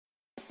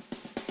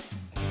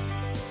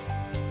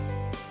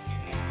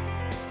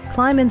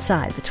Climb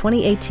inside the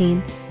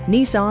 2018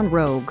 Nissan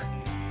Rogue.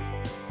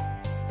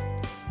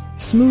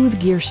 Smooth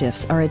gear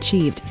shifts are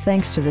achieved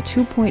thanks to the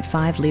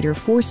 2.5-liter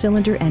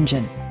four-cylinder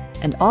engine,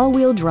 and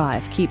all-wheel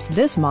drive keeps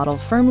this model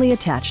firmly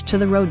attached to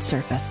the road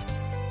surface.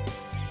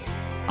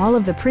 All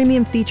of the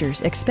premium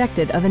features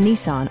expected of a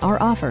Nissan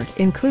are offered,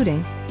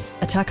 including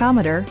a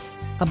tachometer,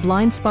 a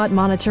blind spot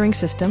monitoring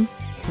system,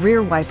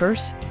 rear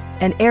wipers,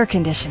 and air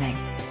conditioning.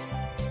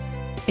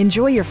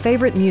 Enjoy your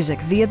favorite music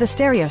via the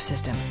stereo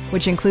system,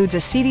 which includes a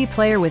CD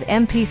player with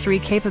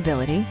MP3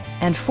 capability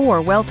and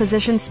 4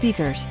 well-positioned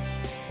speakers.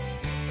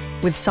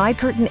 With side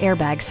curtain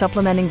airbags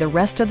supplementing the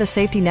rest of the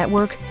safety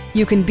network,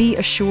 you can be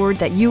assured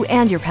that you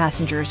and your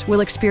passengers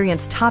will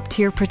experience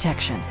top-tier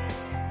protection.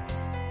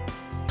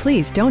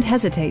 Please don't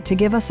hesitate to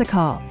give us a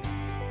call.